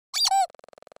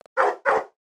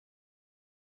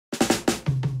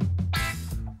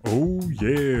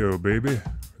yeah, baby.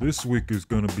 This week is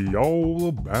gonna be all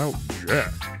about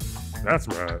Jack. That's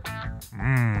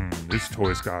right. This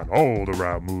toy's got all the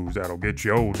right moves that'll get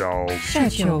your dog.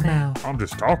 Shut your mouth. I'm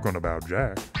just talking about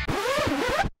Jack.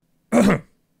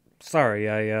 Sorry,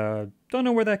 I don't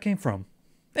know where that came from.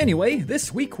 Anyway,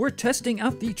 this week we're testing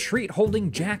out the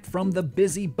treat-holding Jack from the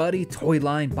Busy Buddy toy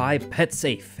line by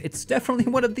PetSafe. It's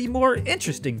definitely one of the more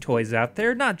interesting toys out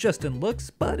there, not just in looks,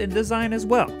 but in design as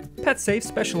well. PetSafe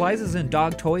specializes in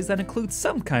dog toys that include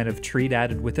some kind of treat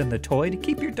added within the toy to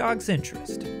keep your dog's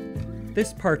interest.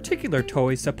 This particular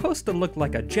toy is supposed to look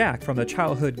like a Jack from the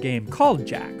childhood game called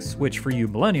Jacks, which for you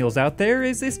millennials out there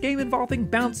is this game involving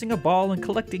bouncing a ball and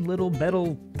collecting little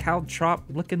metal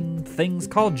caltrop-looking things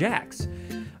called Jacks.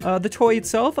 The toy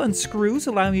itself unscrews,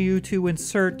 allowing you to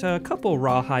insert a couple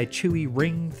rawhide chewy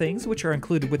ring things which are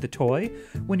included with the toy.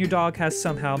 When your dog has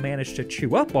somehow managed to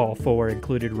chew up all 4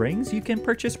 included rings, you can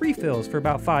purchase refills for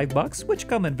about $5, which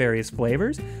come in various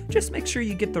flavors. Just make sure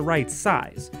you get the right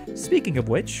size. Speaking of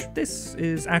which, this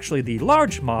is actually the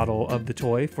large model of the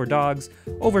toy for dogs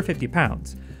over 50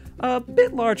 pounds. A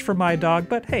bit large for my dog,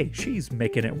 but hey, she's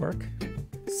making it work.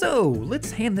 So,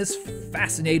 let's hand this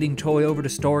fascinating toy over to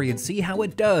Story and see how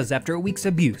it does after a week's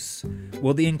abuse.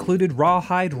 Will the included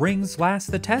rawhide rings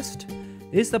last the test?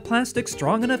 Is the plastic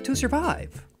strong enough to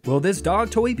survive? Will this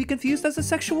dog toy be confused as a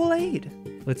sexual aid?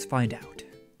 Let's find out.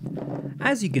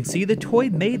 As you can see, the toy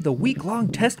made the week-long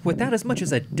test without as much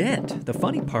as a dent. The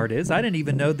funny part is, I didn't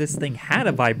even know this thing had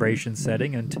a vibration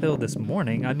setting until this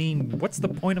morning. I mean, what's the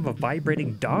point of a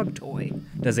vibrating dog toy?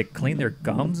 Does it clean their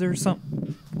gums or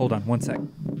something? Hold on, one sec.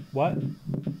 What?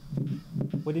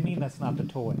 What do you mean that's not the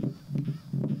toy?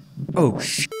 Oh,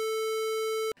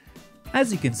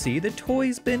 As you can see, the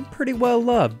toy's been pretty well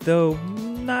loved, though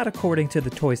not according to the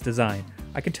toy's design.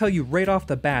 I can tell you right off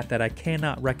the bat that I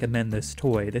cannot recommend this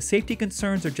toy. The safety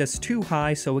concerns are just too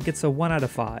high, so it gets a 1 out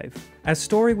of 5. As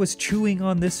Story was chewing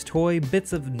on this toy,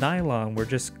 bits of nylon were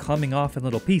just coming off in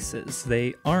little pieces.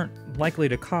 They aren't likely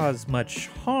to cause much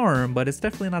harm, but it's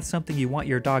definitely not something you want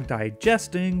your dog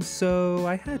digesting, so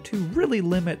I had to really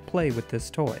limit play with this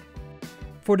toy.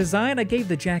 For design, I gave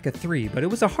the Jack a 3, but it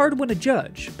was a hard one to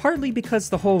judge, partly because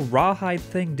the whole rawhide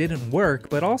thing didn't work,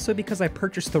 but also because I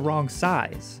purchased the wrong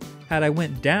size. Had I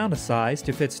went down a size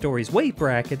to fit Story's weight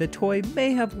bracket, the toy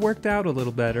may have worked out a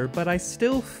little better, but I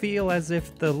still feel as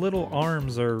if the little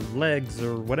arms or legs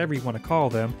or whatever you want to call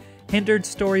them hindered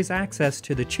Story's access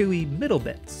to the chewy middle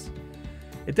bits.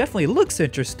 It definitely looks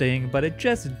interesting, but it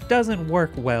just doesn't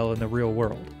work well in the real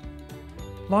world.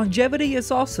 Longevity is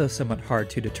also somewhat hard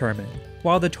to determine.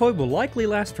 While the toy will likely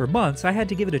last for months, I had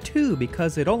to give it a 2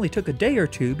 because it only took a day or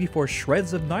 2 before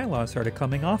shreds of nylon started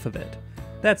coming off of it.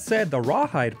 That said, the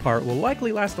rawhide part will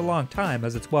likely last a long time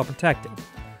as it's well protected.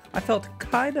 I felt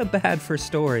kinda bad for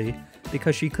Story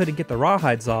because she couldn't get the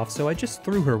rawhides off, so I just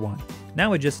threw her one.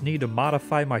 Now I just need to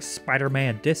modify my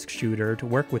Spider-Man disc shooter to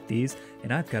work with these,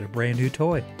 and I've got a brand new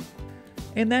toy.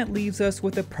 And that leaves us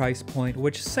with a price point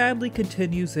which sadly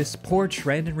continues this poor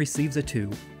trend and receives a 2.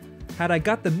 Had I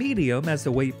got the medium as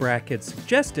the weight bracket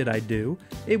suggested I do,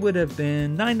 it would have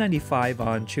been $9.95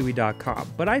 on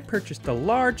Chewy.com, but I purchased the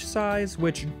large size,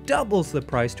 which doubles the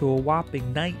price to a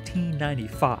whopping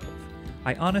 $19.95.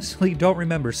 I honestly don't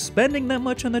remember spending that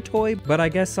much on the toy, but I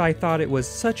guess I thought it was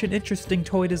such an interesting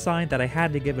toy design that I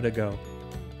had to give it a go.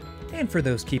 And for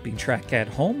those keeping track at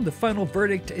home, the final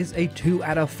verdict is a 2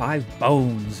 out of 5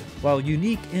 bones. While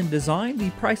unique in design, the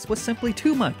price was simply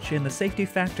too much, and the safety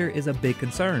factor is a big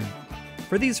concern.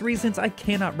 For these reasons, I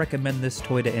cannot recommend this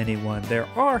toy to anyone. There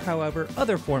are, however,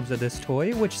 other forms of this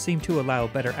toy which seem to allow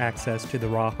better access to the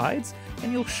rawhides,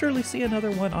 and you'll surely see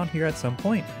another one on here at some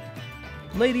point.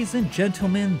 Ladies and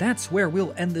gentlemen, that's where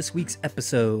we'll end this week's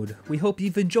episode. We hope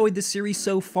you've enjoyed the series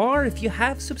so far. If you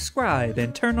have, subscribe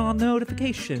and turn on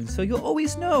notifications so you'll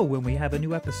always know when we have a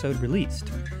new episode released.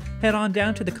 Head on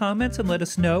down to the comments and let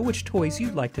us know which toys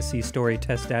you'd like to see Story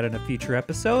test out in a future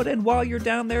episode, and while you're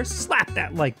down there, slap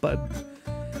that like button.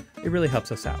 It really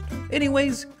helps us out.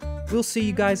 Anyways, we'll see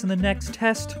you guys in the next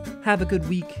test. Have a good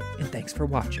week, and thanks for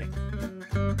watching.